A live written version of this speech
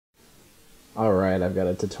Alright, I've got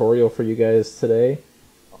a tutorial for you guys today.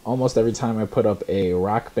 Almost every time I put up a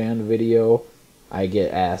Rock Band video, I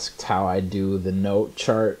get asked how I do the note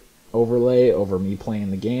chart overlay over me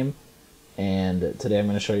playing the game, and today I'm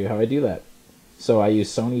going to show you how I do that. So I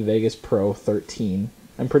use Sony Vegas Pro 13.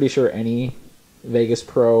 I'm pretty sure any Vegas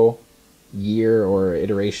Pro year or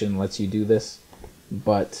iteration lets you do this,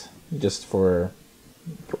 but just for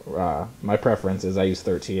my preference is I use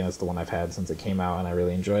 13. It's the one I've had since it came out and I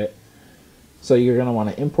really enjoy it. So you're going to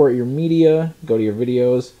want to import your media, go to your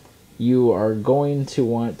videos. You are going to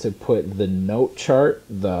want to put the note chart,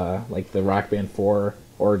 like the Rock Band 4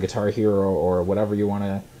 or Guitar Hero or whatever you want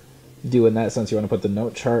to do in that sense. You want to put the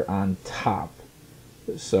note chart on top.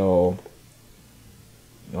 So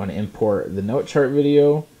you want to import the note chart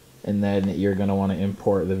video, and then you're going to want to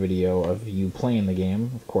import the video of you playing the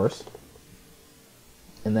game, of course.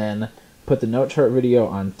 And then put the note chart video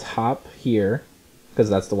on top here, because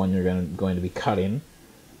that's the one you're going to be cutting.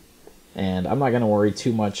 And I'm not going to worry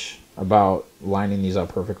too much about lining these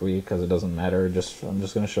up perfectly because it doesn't matter. I'm just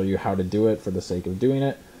going to show you how to do it for the sake of doing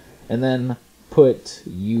it. And then put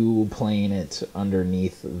you playing it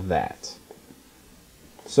underneath that.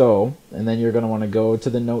 So, and then you're going to want to go to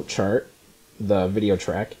the note chart, the video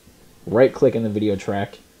track, right click in the video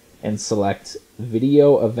track, and select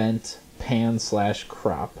Video Event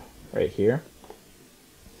Pan/Crop right here.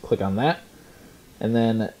 Click on that. And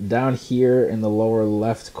then down here in the lower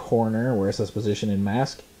left corner where it says Position in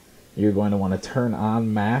Mask, you're going to want to turn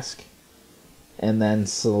on Mask and then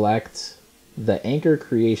select the Anchor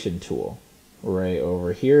Creation tool right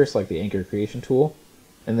over here. Select the Anchor Creation tool,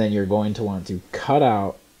 and then you're going to want to cut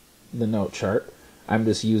out the note chart. I'm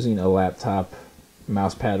just using a laptop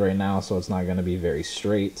mouse pad right now, so it's not going to be very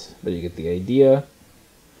straight, but you get the idea.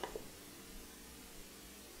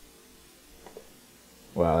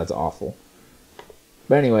 Wow, that's awful.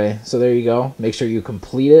 But anyway, so there you go. Make sure you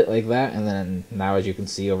complete it like that, and then now as you can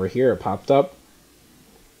see over here, it popped up.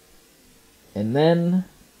 And then,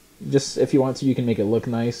 just if you want to, you can make it look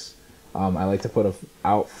nice. I like to put a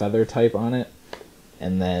out feather type on it,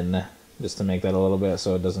 and then just to make that a little bit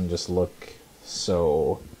so it doesn't just look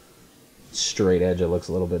so straight edge, it looks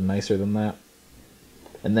a little bit nicer than that.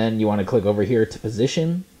 And then you want to click over here to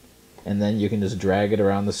position, and then you can just drag it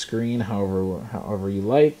around the screen however you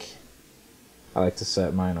like. I like to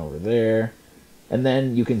set mine over there. And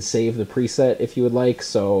then you can save the preset if you would like.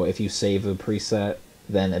 So if you save the preset,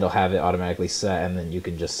 then it'll have it automatically set, and then you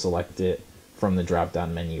can just select it from the drop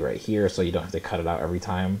down menu right here, so you don't have to cut it out every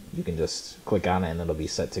time. You can just click on it and it'll be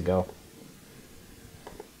set to go.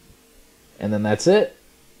 And then that's it.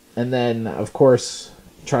 And then of course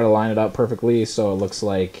try to line it up perfectly so it looks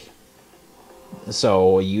like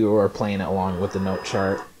you are playing it along with the note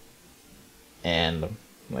chart. And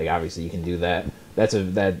like obviously you can do that. That's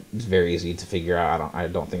very easy to figure out. I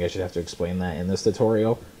don't think I should have to explain that in this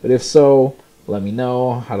tutorial. But if so, let me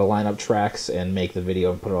know how to line up tracks and make the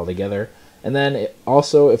video and put it all together. And then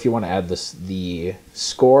also, if you want to add the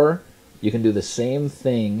score, you can do the same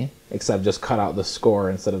thing except just cut out the score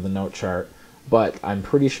instead of the note chart. But I'm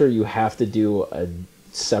pretty sure you have to do a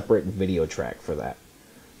separate video track for that.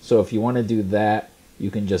 So if you want to do that, you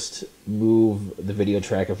can just move the video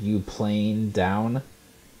track of you playing down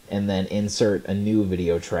and then insert a new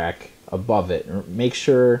video track above it. Make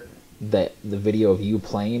sure that the video of you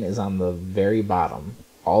playing is on the very bottom.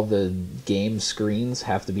 All the game screens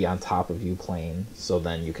have to be on top of you playing, so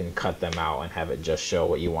then you can cut them out and have it just show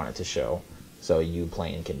what you want it to show. So you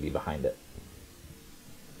playing can be behind it.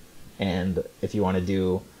 And if you want to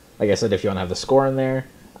do, like I said, if you want to have the score in there,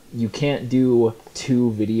 you can't do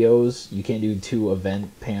two videos. You can't do two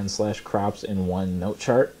event pan/crops in one note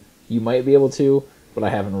chart. You might be able to, but I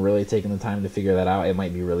haven't really taken the time to figure that out. It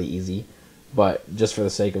might be really easy, but just for the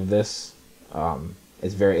sake of this,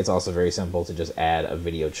 it's also very simple to just add a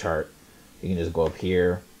video chart. You can just go up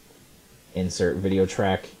here, insert video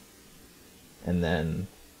track, and then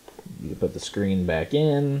you put the screen back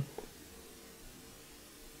in,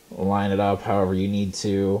 line it up however you need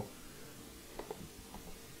to.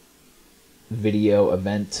 Video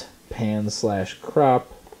event pan/crop,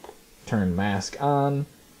 turn mask on,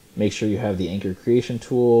 make sure you have the Anchor Creation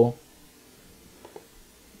tool,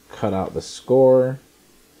 cut out the score,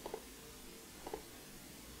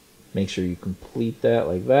 make sure you complete that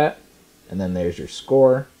like that, and then there's your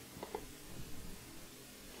score.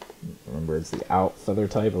 Remember, it's the out feather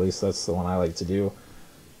type, at least that's the one I like to do.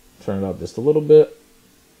 Turn it up just a little bit,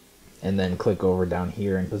 and then click over down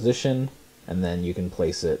here in position, and then you can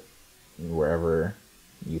place it wherever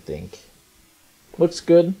you think looks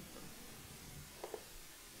good.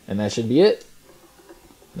 And that should be it.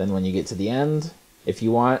 Then when you get to the end, if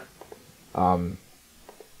you want,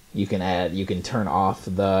 You can turn off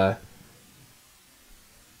the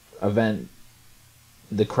event,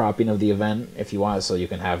 the cropping of the event if you want, so you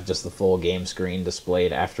can have just the full game screen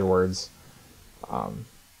displayed afterwards. And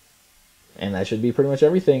that should be pretty much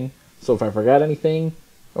everything. So if I forgot anything,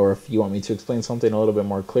 or if you want me to explain something a little bit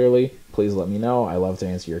more clearly, please let me know. I love to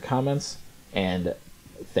answer your comments, and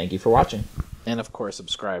thank you for watching. And of course,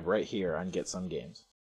 subscribe right here on Get Some Games.